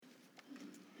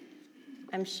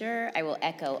I'm sure I will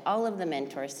echo all of the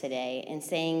mentors today in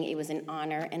saying it was an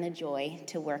honor and a joy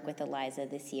to work with Eliza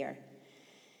this year.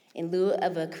 In lieu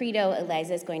of a credo,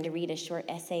 Eliza is going to read a short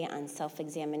essay on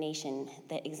self-examination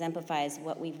that exemplifies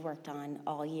what we've worked on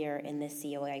all year in this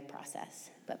COI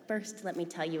process. But first, let me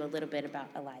tell you a little bit about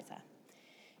Eliza.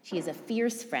 She is a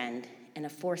fierce friend and a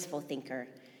forceful thinker.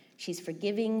 She's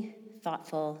forgiving,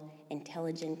 thoughtful,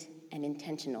 intelligent, and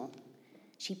intentional.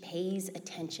 She pays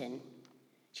attention.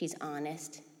 She's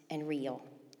honest and real.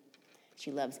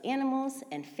 She loves animals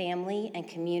and family and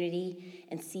community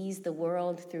and sees the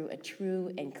world through a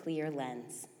true and clear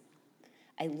lens.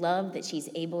 I love that she's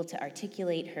able to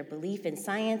articulate her belief in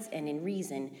science and in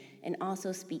reason and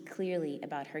also speak clearly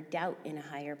about her doubt in a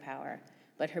higher power,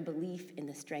 but her belief in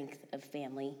the strength of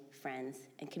family, friends,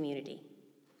 and community.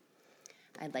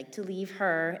 I'd like to leave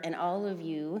her and all of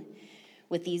you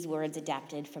with these words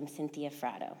adapted from Cynthia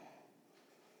Frotto.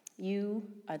 You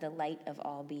are the light of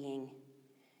all being.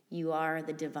 You are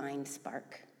the divine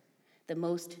spark, the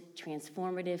most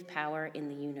transformative power in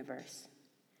the universe.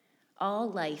 All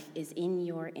life is in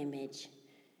your image.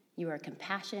 You are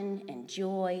compassion and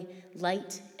joy,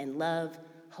 light and love,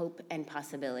 hope and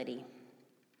possibility.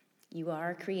 You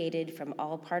are created from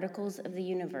all particles of the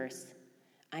universe,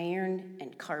 iron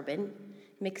and carbon,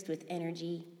 mixed with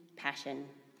energy, passion,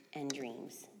 and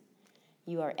dreams.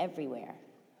 You are everywhere.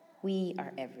 We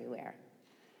are everywhere.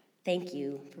 Thank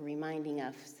you for reminding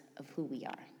us of who we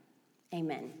are.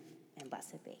 Amen, and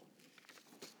blessed be.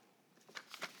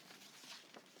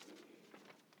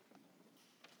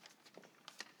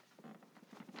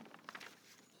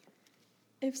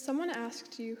 If someone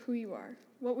asked you who you are,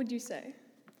 what would you say?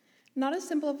 Not as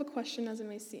simple of a question as it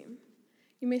may seem.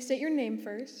 You may state your name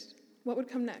first. What would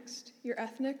come next? Your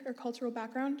ethnic or cultural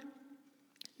background?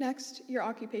 Next, your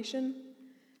occupation.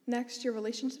 Next, your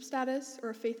relationship status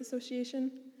or faith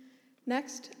association.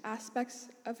 Next, aspects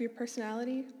of your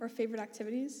personality or favorite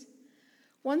activities.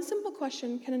 One simple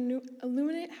question can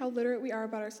illuminate how literate we are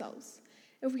about ourselves.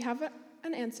 If we have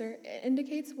an answer, it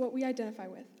indicates what we identify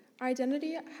with. Our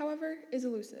identity, however, is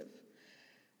elusive.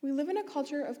 We live in a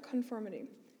culture of conformity.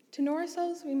 To know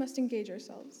ourselves, we must engage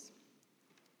ourselves.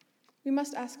 We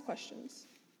must ask questions.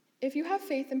 If you have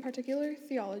faith in particular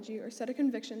theology or set of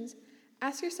convictions,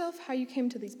 ask yourself how you came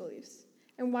to these beliefs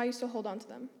and why you still hold on to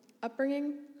them.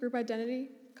 Upbringing, group identity,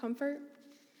 comfort.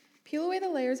 Peel away the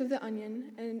layers of the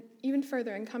onion and even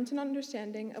further and come to an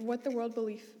understanding of what the word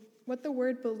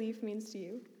belief means to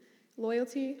you.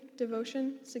 Loyalty,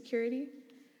 devotion, security.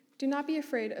 Do not be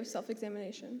afraid of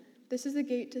self-examination. This is the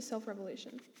gate to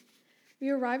self-revelation. We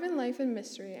arrive in life in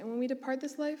mystery, and when we depart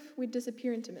this life, we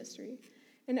disappear into mystery.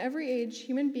 In every age,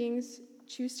 human beings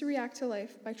choose to react to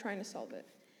life by trying to solve it.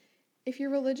 If your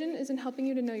religion isn't helping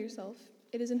you to know yourself,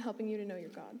 it isn't helping you to know your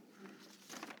God.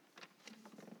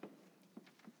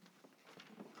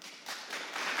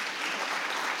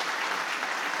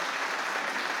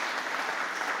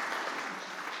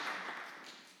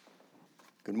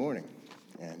 Good morning,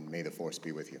 and may the force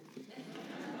be with you.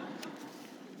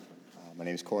 My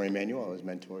name is Corey Emanuel. I was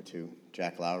mentor to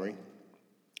Jack Lowry.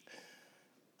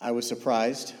 I was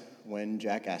surprised when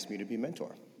Jack asked me to be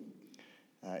mentor.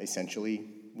 Essentially,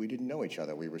 we didn't know each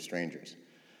other. We were strangers.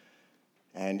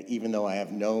 And even though I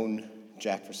have known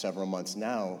Jack for several months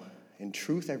now, in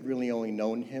truth, I've really only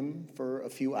known him for a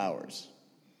few hours.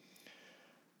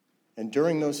 And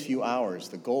during those few hours,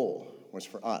 the goal was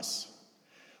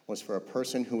for a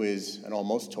person who is an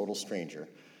almost total stranger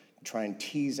to try and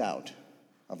tease out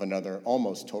of another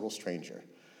almost total stranger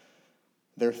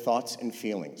their thoughts and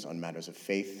feelings on matters of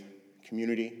faith,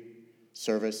 community,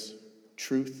 service,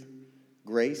 truth,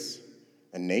 grace,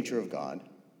 and nature of God,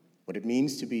 what it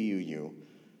means to be you,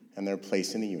 and their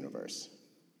place in the universe.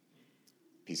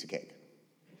 Piece of cake.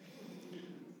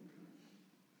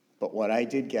 But what I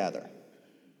did gather,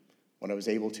 what I was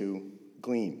able to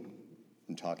glean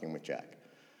from talking with Jack,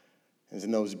 is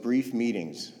in those brief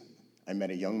meetings, I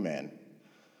met a young man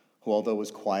who, although was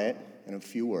quiet and a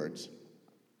few words,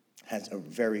 has a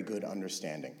very good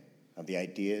understanding of the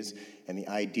ideas and the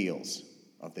ideals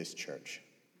of this church.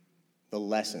 The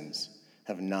lessons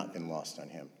have not been lost on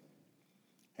him.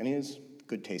 And he has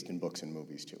good taste in books and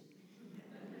movies, too.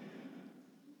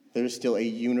 There is still a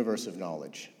universe of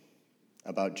knowledge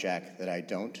about Jack that I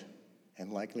don't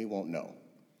and likely won't know.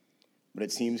 But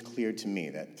it seems clear to me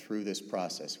that through this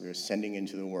process, we are sending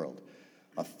into the world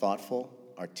a thoughtful,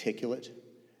 articulate,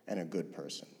 and a good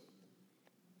person.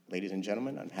 Ladies and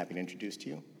gentlemen, I'm happy to introduce to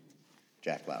you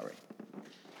Jack Lowry.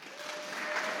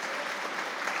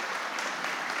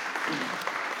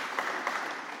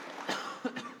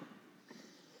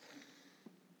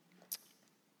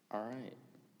 All right.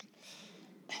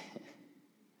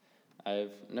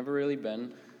 I've never really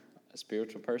been a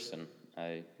spiritual person.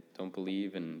 I don't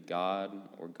believe in God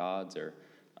or gods or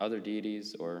other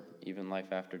deities or even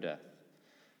life after death.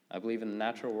 I believe in the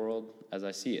natural world as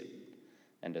I see it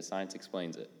and as science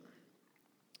explains it.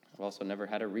 I've also never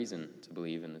had a reason to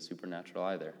believe in the supernatural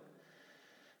either.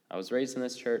 I was raised in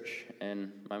this church,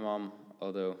 and my mom,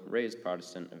 although raised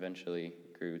Protestant, eventually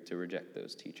grew to reject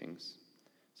those teachings.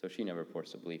 So she never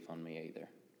forced a belief on me either.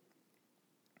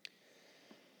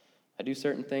 I do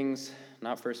certain things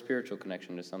not for a spiritual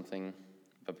connection to something,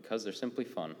 but because they're simply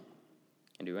fun.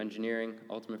 I do engineering,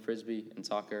 ultimate frisbee, and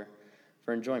soccer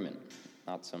for enjoyment,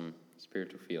 not some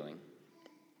spiritual feeling.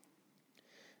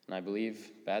 And I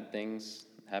believe bad things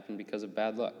happen because of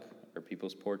bad luck or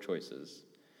people's poor choices.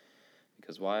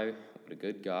 Because why would a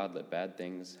good God let bad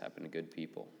things happen to good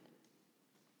people?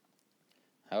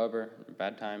 However,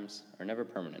 bad times are never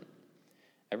permanent.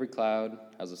 Every cloud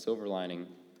has a silver lining,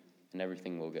 and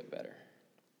everything will get better.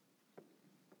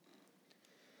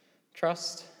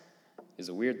 Trust is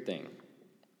a weird thing.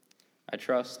 I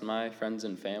trust my friends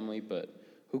and family, but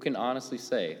who can honestly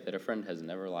say that a friend has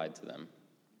never lied to them?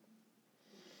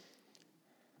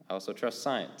 I also trust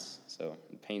science, so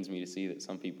it pains me to see that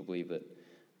some people believe that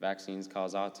vaccines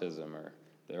cause autism or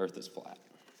the earth is flat.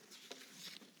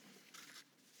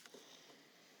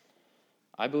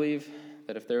 I believe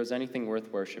that if there is anything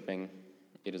worth worshiping,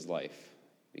 it is life,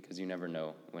 because you never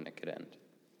know when it could end.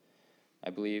 I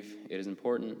believe it is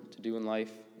important to do in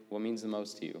life what means the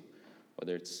most to you,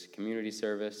 whether it's community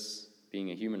service, being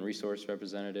a human resource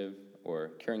representative, or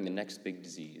curing the next big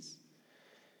disease.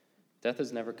 Death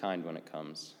is never kind when it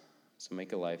comes, so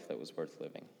make a life that was worth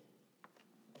living.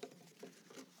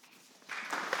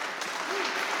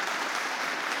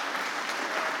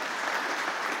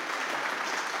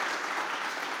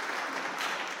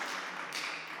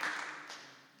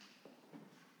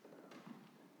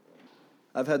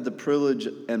 I've had the privilege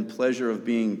and pleasure of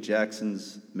being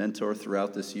Jackson's mentor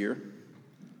throughout this year.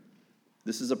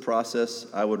 This is a process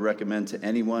I would recommend to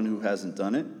anyone who hasn't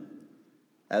done it,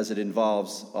 as it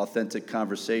involves authentic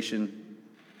conversation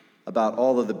about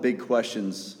all of the big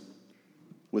questions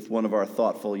with one of our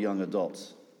thoughtful young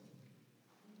adults.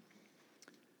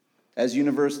 As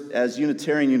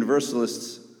Unitarian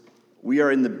Universalists, we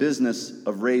are in the business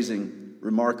of raising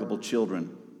remarkable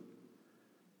children.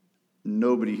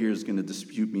 Nobody here is going to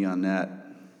dispute me on that.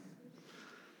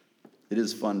 It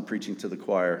is fun preaching to the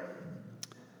choir.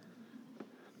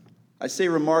 I say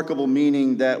remarkable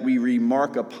meaning that we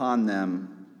remark upon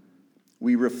them,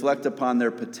 we reflect upon their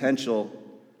potential,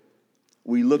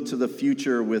 we look to the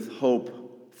future with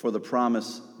hope for the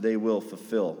promise they will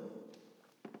fulfill.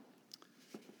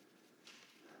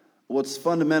 What's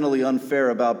fundamentally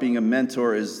unfair about being a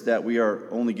mentor is that we are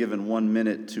only given 1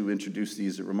 minute to introduce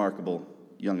these remarkable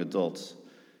young adults,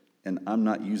 and I'm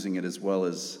not using it as well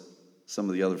as some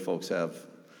of the other folks have.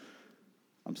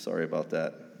 I'm sorry about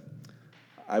that.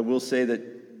 I will say that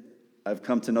I've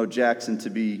come to know Jackson to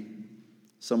be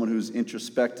someone who's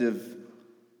introspective,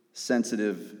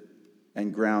 sensitive,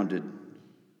 and grounded.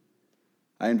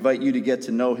 I invite you to get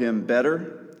to know him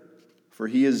better, for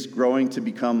he is growing to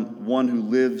become one who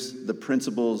lives the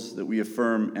principles that we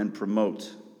affirm and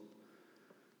promote.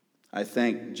 I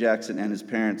thank Jackson and his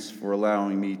parents for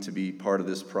allowing me to be part of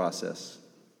this process.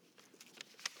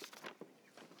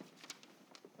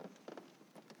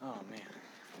 Oh, man.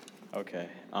 Okay.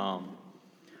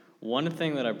 One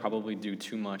thing that I probably do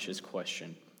too much is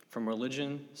question, from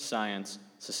religion, science,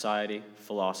 society,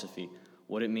 philosophy,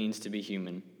 what it means to be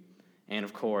human. And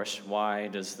of course, why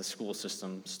does the school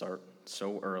system start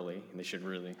so early? They should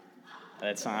really.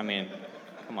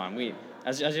 Come on,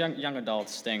 as young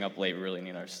adults, staying up late, we really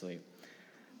need our sleep.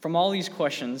 From all these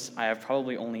questions, I have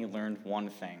probably only learned one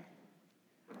thing.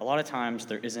 A lot of times,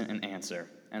 there isn't an answer,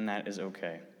 and that is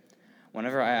okay.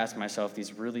 Whenever I ask myself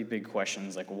these really big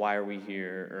questions, like why are we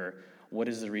here, or what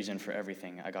is the reason for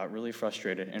everything, I got really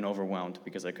frustrated and overwhelmed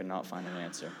because I could not find an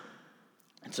answer.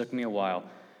 It took me a while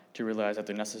to realize that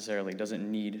there necessarily doesn't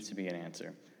need to be an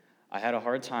answer. I had a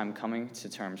hard time coming to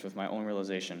terms with my own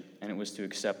realization, and it was to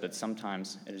accept that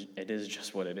sometimes it is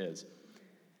just what it is.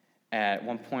 At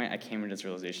one point, I came to this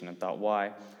realization and thought,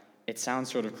 why? It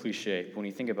sounds sort of cliche, but when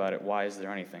you think about it, why is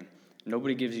there anything?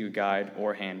 Nobody gives you a guide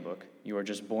or handbook. You are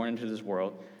just born into this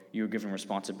world. You are given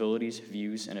responsibilities,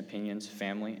 views, and opinions,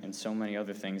 family, and so many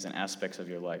other things and aspects of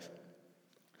your life.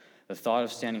 The thought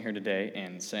of standing here today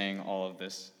and saying all of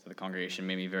this to the congregation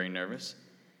made me very nervous.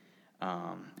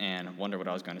 And wonder what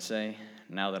I was going to say.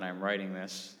 Now that I'm writing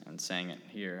this and saying it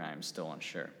here, I am still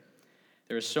unsure.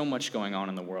 There is so much going on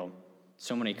in the world,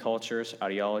 So many cultures,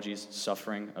 ideologies,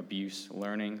 suffering, abuse,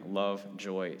 learning, love,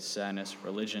 joy, sadness,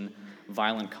 religion,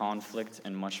 violent conflict,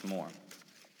 and much more.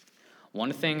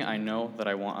 One thing I know that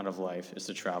I want out of life is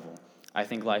to travel. I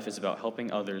think life is about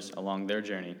helping others along their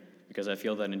journey because I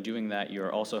feel that in doing that, you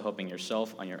are also helping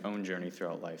yourself on your own journey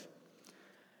throughout life.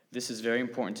 This is very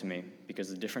important to me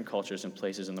because the different cultures and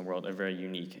places in the world are very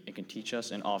unique and can teach us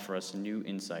and offer us new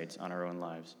insights on our own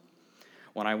lives.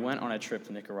 When I went on a trip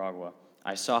to Nicaragua,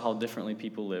 I saw how differently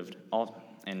people lived,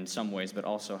 in some ways, but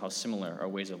also how similar our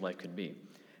ways of life could be.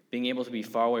 Being able to be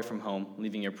far away from home,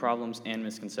 leaving your problems and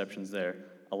misconceptions there,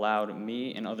 allowed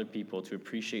me and other people to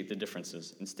appreciate the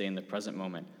differences and stay in the present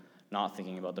moment, not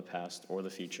thinking about the past or the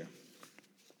future.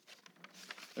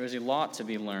 There is a lot to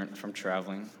be learned from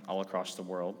traveling all across the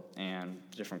world, and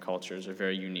different cultures are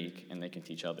very unique and they can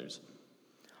teach others.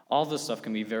 All this stuff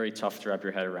can be very tough to wrap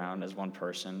your head around as one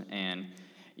person, and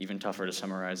even tougher to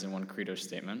summarize in one credo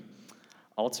statement.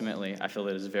 Ultimately, I feel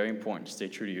that it is very important to stay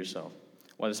true to yourself.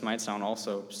 While this might sound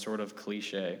also sort of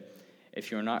cliche,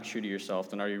 if you are not true to yourself,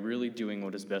 then are you really doing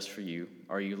what is best for you?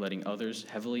 Are you letting others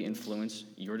heavily influence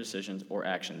your decisions or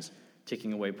actions,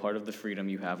 taking away part of the freedom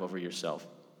you have over yourself?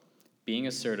 Being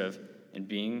assertive and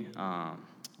being, I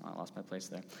lost my place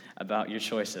there, about your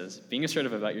choices. Being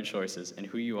assertive about your choices and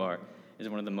who you are is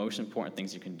one of the most important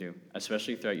things you can do,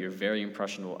 especially throughout your very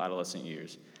impressionable adolescent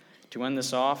years. To end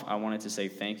this off, I wanted to say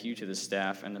thank you to the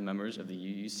staff and the members of the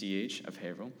UUCH of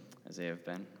Haverhill, as they have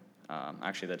been.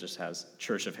 Actually, that just has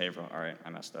Church of Haverhill. All right, I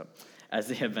messed up. As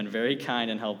they have been very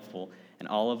kind and helpful, and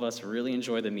all of us really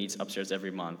enjoy the meets upstairs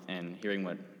every month and hearing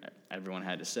what everyone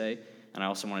had to say. And I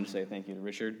also wanted to say thank you to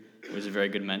Richard, who was a very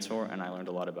good mentor, and I learned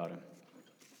a lot about him.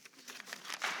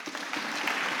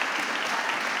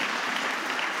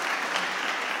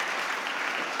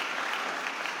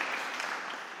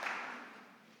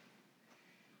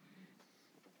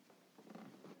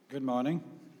 Good morning.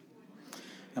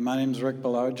 My name is Rick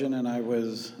Belargin, and I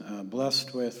was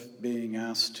blessed with being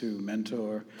asked to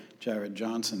mentor Jared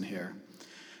Johnson here.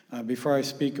 Before I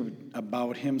speak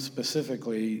about him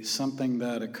specifically, something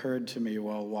that occurred to me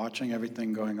while watching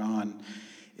everything going on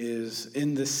is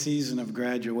in this season of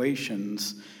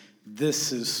graduations,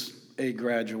 this is a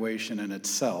graduation in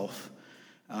itself.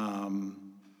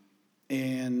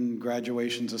 And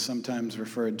graduations are sometimes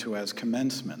referred to as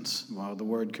commencements. While the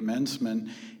word commencement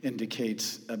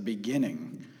indicates a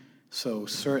beginning. So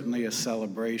certainly a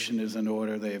celebration is in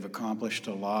order. They've accomplished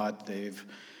a lot. They've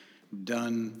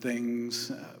done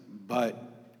things,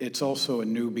 but it's also a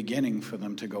new beginning for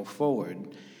them to go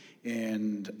forward.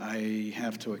 And I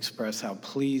have to express how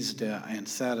pleased and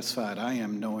satisfied I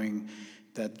am knowing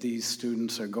that these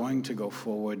students are going to go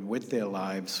forward with their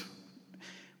lives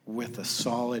with a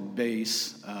solid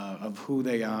base of who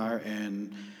they are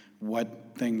and what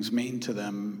things mean to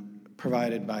them,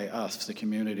 provided by us, the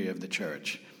community of the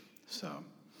church. So,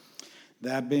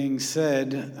 that being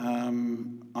said,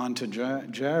 on to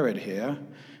Jared here.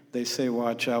 They say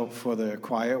watch out for the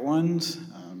quiet ones.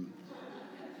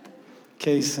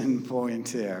 Case in point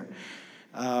here.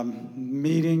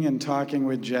 Meeting and talking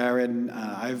with Jared,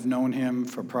 I've known him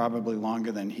for probably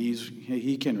longer than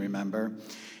he can remember.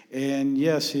 And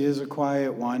yes, he is a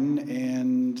quiet one,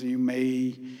 and you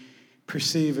may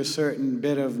perceive a certain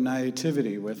bit of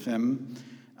naivety with him.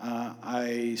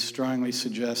 I strongly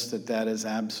suggest that that is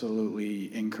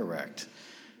absolutely incorrect.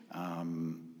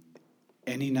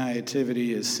 Any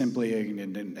naivety is simply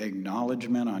an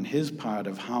acknowledgement on his part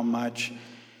of how much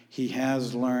he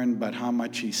has learned, but how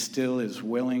much he still is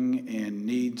willing and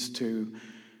needs to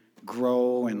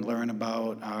grow and learn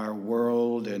about our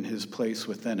world and his place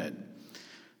within it.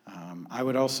 I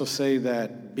would also say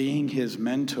that being his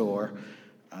mentor,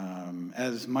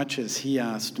 as much as he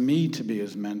asked me to be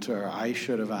his mentor, I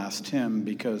should have asked him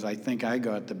because I think I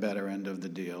got the better end of the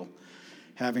deal.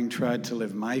 Having tried to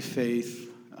live my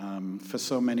faith for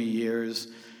so many years,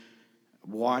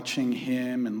 watching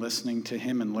him and listening to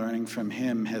him and learning from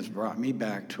him has brought me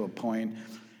back to a point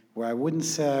where I wouldn't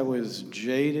say I was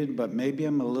jaded, but maybe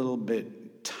I'm a little bit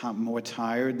more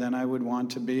tired than I would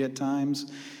want to be at times.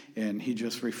 And he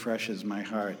just refreshes my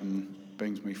heart and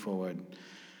brings me forward.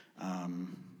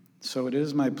 So it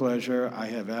is my pleasure. I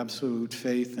have absolute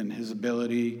faith in his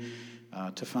ability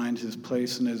to find his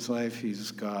place in his life.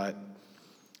 He's got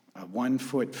one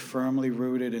foot firmly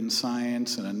rooted in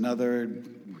science and another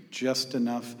just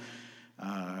enough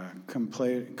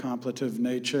contemplative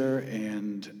nature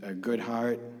and a good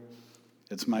heart.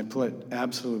 It's my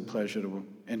absolute pleasure to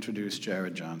introduce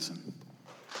Jared Johnson.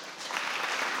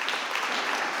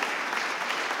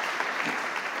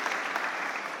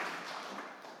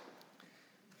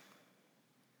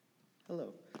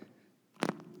 Hello.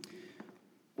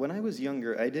 was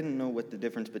younger, I didn't know what the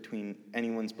difference between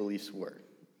anyone's beliefs were.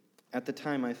 At the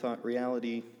time, I thought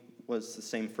reality was the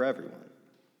same for everyone.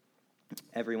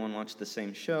 Everyone watched the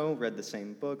same show, read the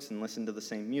same books, and listened to the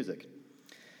same music.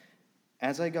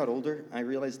 As I got older, I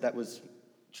realized that was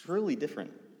truly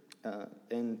different,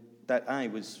 and that I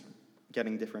was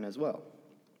getting different as well.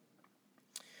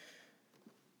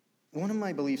 One of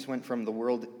my beliefs went from the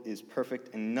world is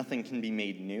perfect and nothing can be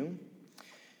made new,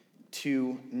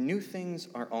 to new things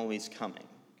are always coming,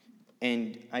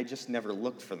 and I just never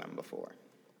looked for them before.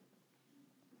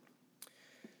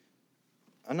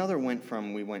 Another went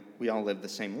from we all live the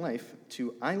same life,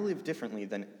 to I live differently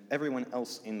than everyone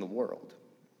else in the world.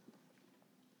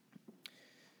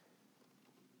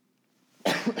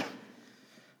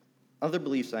 Other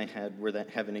beliefs I had were that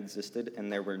heaven existed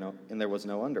and there was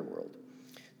no underworld.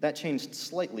 That changed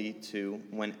slightly to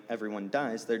when everyone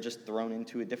dies, they're just thrown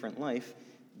into a different life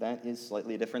that is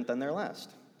slightly different than their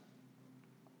last.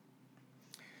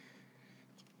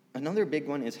 Another big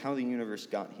one is how the universe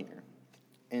got here.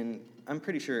 And I'm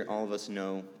pretty sure all of us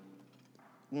know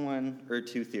one or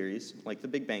two theories, like the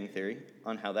Big Bang Theory,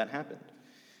 on how that happened.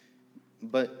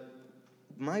 But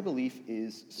my belief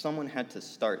is someone had to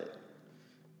start it.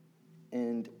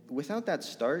 And without that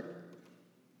start,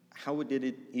 how did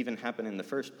it even happen in the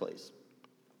first place?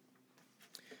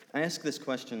 I ask this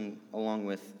question along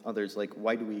with others like,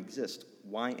 why do we exist?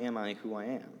 Why am I who I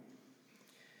am?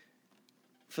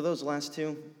 For those last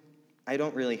two, I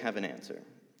don't really have an answer,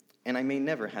 and I may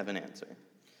never have an answer.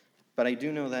 But I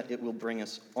do know that it will bring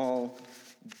us all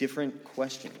different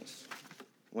questions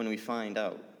when we find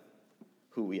out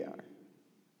who we are.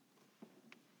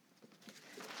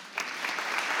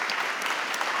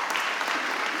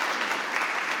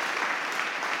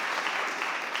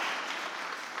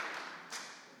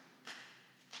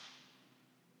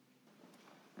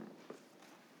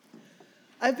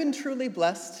 I've been truly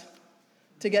blessed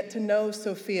to get to know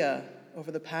Sophia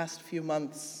over the past few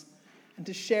months and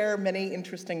to share many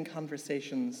interesting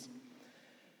conversations.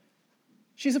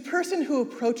 She's a person who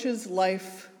approaches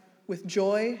life with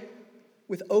joy,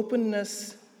 with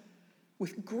openness,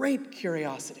 with great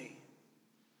curiosity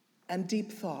and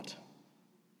deep thought.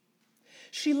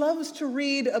 She loves to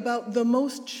read about the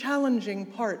most challenging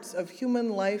parts of human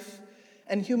life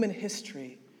and human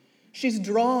history. She's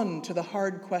drawn to the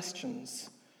hard questions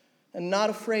and not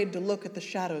afraid to look at the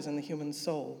shadows in the human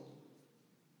soul.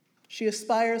 She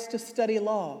aspires to study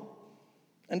law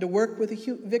and to work with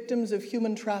the victims of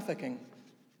human trafficking.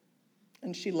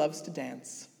 And she loves to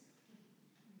dance.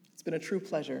 It's been a true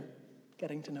pleasure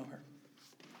getting to know her.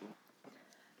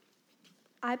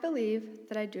 I believe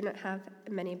that I do not have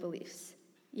many beliefs,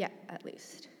 yet at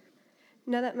least.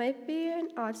 Now that might be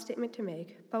an odd statement to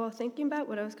make, but while thinking about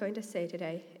what I was going to say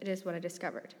today, it is what I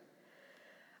discovered.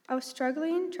 I was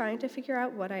struggling trying to figure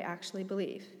out what I actually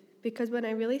believe, because when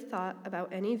I really thought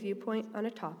about any viewpoint on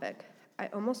a topic, I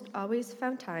almost always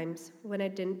found times when I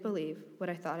didn't believe what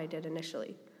I thought I did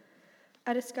initially.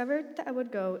 I discovered that I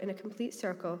would go in a complete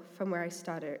circle from where I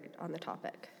started on the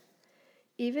topic.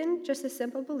 Even just the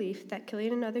simple belief that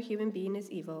killing another human being is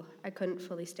evil, I couldn't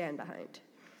fully stand behind.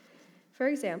 For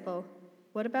example,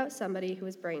 what about somebody who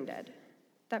is brain dead?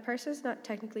 That person is not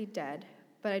technically dead,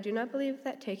 but I do not believe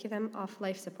that taking them off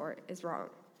life support is wrong.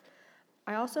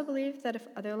 I also believe that if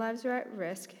other lives are at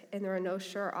risk and there are no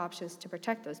sure options to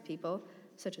protect those people,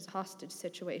 such as a hostage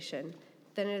situation,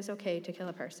 then it is okay to kill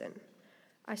a person.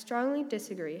 I strongly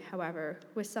disagree, however,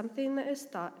 with something that is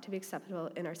thought to be acceptable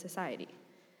in our society.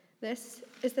 This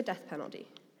is the death penalty.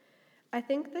 I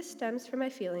think this stems from my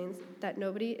feelings that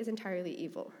nobody is entirely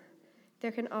evil.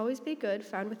 There can always be good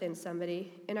found within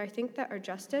somebody, and I think that our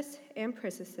justice and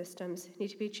prison systems need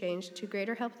to be changed to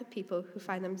greater help the people who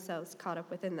find themselves caught up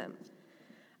within them.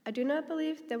 I do not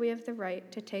believe that we have the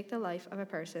right to take the life of a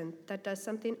person that does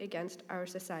something against our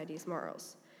society's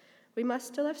morals. We must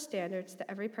still have standards that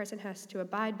every person has to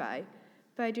abide by,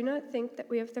 but I do not think that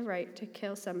we have the right to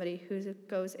kill somebody who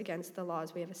goes against the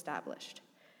laws we have established.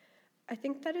 I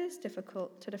think that it is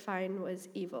difficult to define what is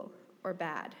evil or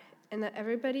bad, and that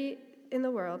everybody in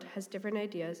the world has different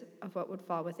ideas of what would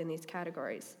fall within these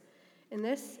categories. And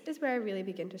this is where I really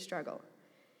begin to struggle.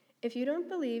 If you don't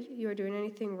believe you are doing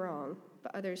anything wrong,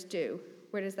 but others do,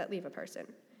 where does that leave a person?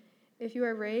 If you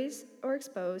are raised or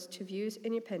exposed to views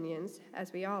and opinions,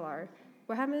 as we all are,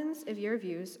 what happens if your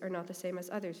views are not the same as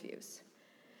others' views?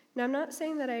 Now, I'm not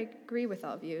saying that I agree with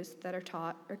all views that are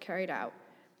taught or carried out,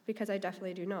 because I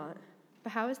definitely do not.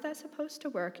 But how is that supposed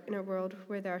to work in a world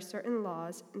where there are certain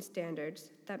laws and standards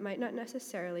that might not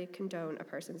necessarily condone a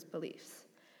person's beliefs?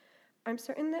 I'm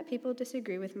certain that people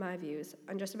disagree with my views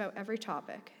on just about every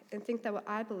topic and think that what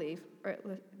I believe, or at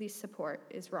least support,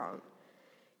 is wrong.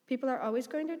 People are always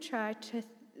going to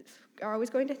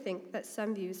think that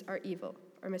some views are evil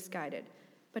or misguided,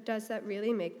 but does that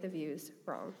really make the views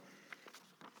wrong?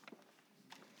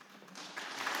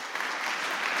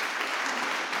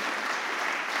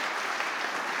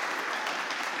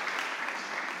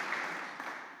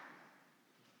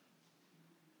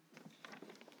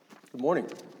 Good morning.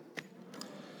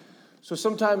 So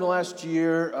sometime last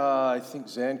year, I think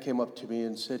Zan came up to me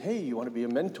and said, "Hey, you want to be a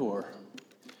mentor?"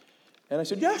 And I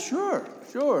said, "Yeah, sure.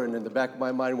 And in the back of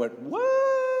my mind went,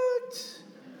 "What?"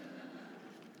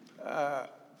 I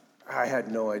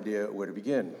had no idea where to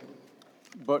begin.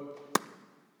 But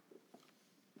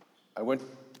I went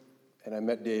and I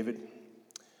met David,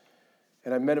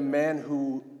 and I met a man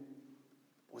who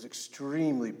was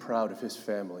extremely proud of his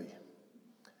family,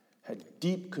 had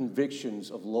deep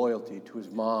convictions of loyalty to his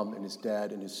mom and his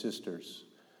dad and his sisters,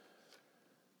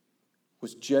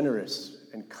 was generous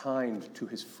and kind to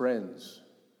his friends,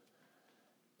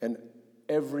 and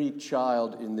every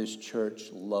child in this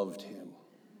church loved him.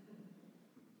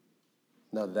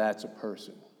 Now that's a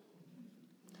person.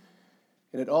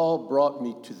 And it all brought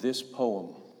me to this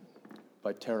poem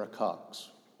by Tara Cox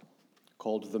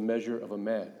called "The Measure of a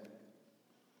Man."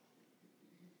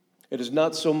 It is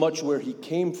not so much where he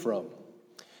came from,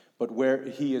 but where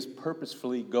he is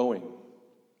purposefully going.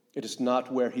 It is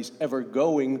not where he's ever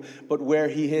going, but where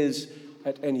he is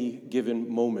at any given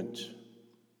moment.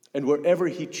 And wherever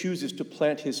he chooses to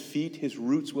plant his feet, his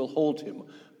roots will hold him,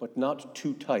 but not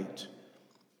too tight,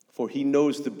 for he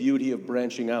knows the beauty of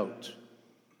branching out.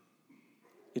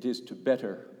 It is to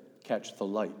better catch the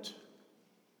light.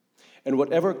 And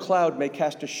whatever cloud may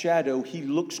cast a shadow, he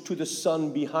looks to the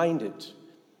sun behind it.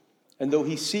 And though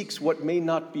he seeks what may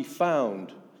not be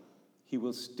found, he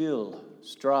will still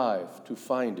strive to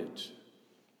find it.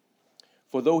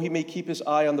 For though he may keep his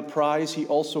eye on the prize, he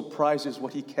also prizes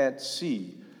what he can't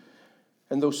see.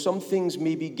 And though some things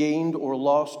may be gained or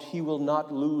lost, he will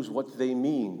not lose what they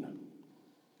mean.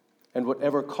 And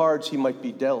whatever cards he might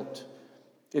be dealt,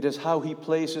 it is how he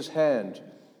plays his hand.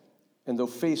 And though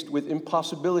faced with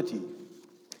impossibility,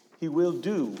 he will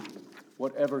do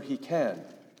whatever he can.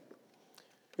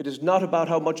 It is not about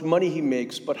how much money he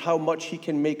makes, but how much he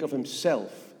can make of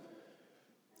himself.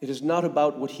 It is not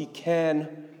about what he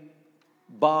can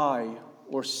buy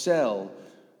or sell,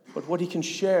 but what he can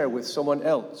share with someone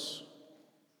else.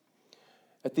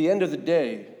 At the end of the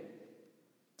day,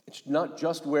 it's not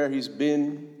just where he's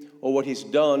been or what he's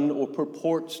done or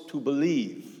purports to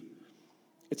believe.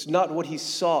 It's not what he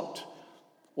sought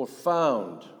or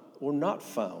found or not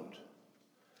found.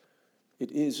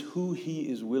 It is who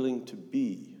he is willing to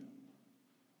be.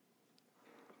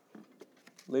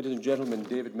 Ladies and gentlemen,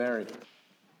 David Marion.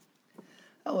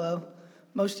 Hello.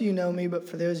 Most of you know me, but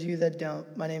for those of you that don't,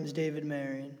 my name is David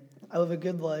Marion. I live a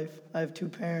good life. I have 2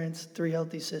 parents, 3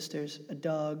 healthy sisters, a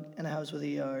dog, and a house with a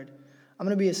yard. I'm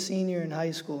going to be a senior in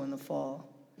high school in the fall.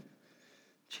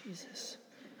 Jesus.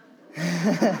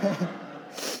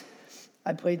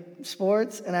 I play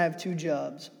sports, and I have 2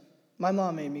 jobs. My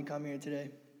mom made me come here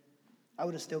today. I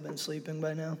would have still been sleeping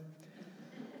by now.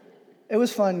 It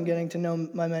was fun getting to know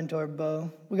my mentor,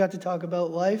 Bo. We got to talk about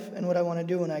life and what I want to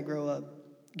do when I grow up.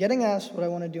 Getting asked what I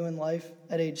want to do in life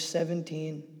at age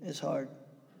 17 is hard.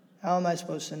 How am I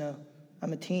supposed to know?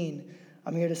 I'm a teen.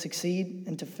 I'm here to succeed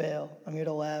and to fail. I'm here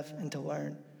to laugh and to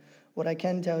learn. What I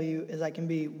can tell you is I can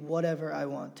be whatever I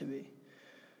want to be.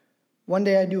 One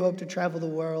day I do hope to travel the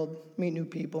world, meet new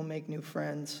people, make new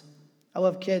friends. I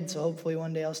love kids, so hopefully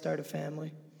one day I'll start a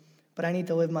family. But I need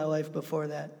to live my life before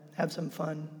that, have some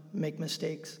fun, make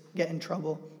mistakes, get in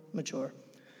trouble, mature.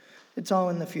 It's all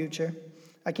in the future.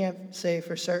 I can't say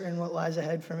for certain what lies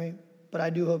ahead for me, but I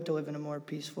do hope to live in a more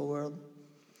peaceful world.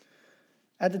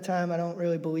 At the time, I don't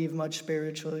really believe much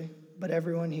spiritually, but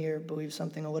everyone here believes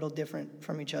something a little different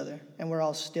from each other, and we're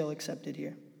all still accepted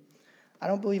here. I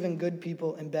don't believe in good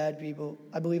people and bad people.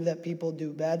 I believe that people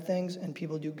do bad things and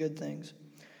people do good things.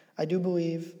 I do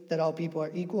believe that all people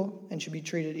are equal and should be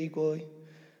treated equally.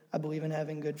 I believe in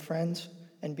having good friends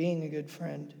and being a good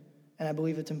friend, and I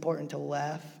believe it's important to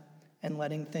laugh and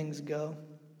letting things go.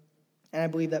 And I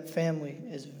believe that family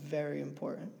is very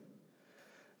important.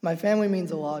 My family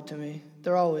means a lot to me.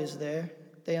 They're always there.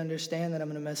 They understand that I'm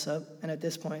going to mess up, and at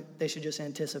this point, they should just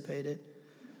anticipate it.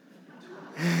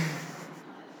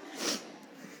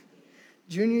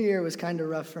 Junior year was kind of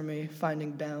rough for me,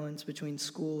 finding balance between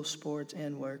school, sports,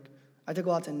 and work. I took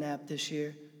lots of nap this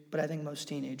year, but I think most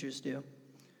teenagers do.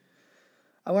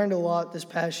 I learned a lot this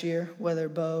past year, whether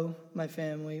Bo, my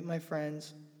family, my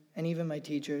friends, and even my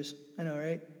teachers. I know,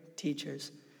 right?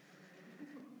 Teachers.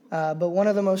 But one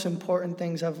of the most important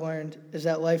things I've learned is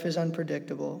that life is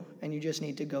unpredictable, and you just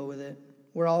need to go with it.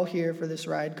 We're all here for this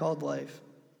ride called life.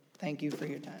 Thank you for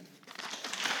your time.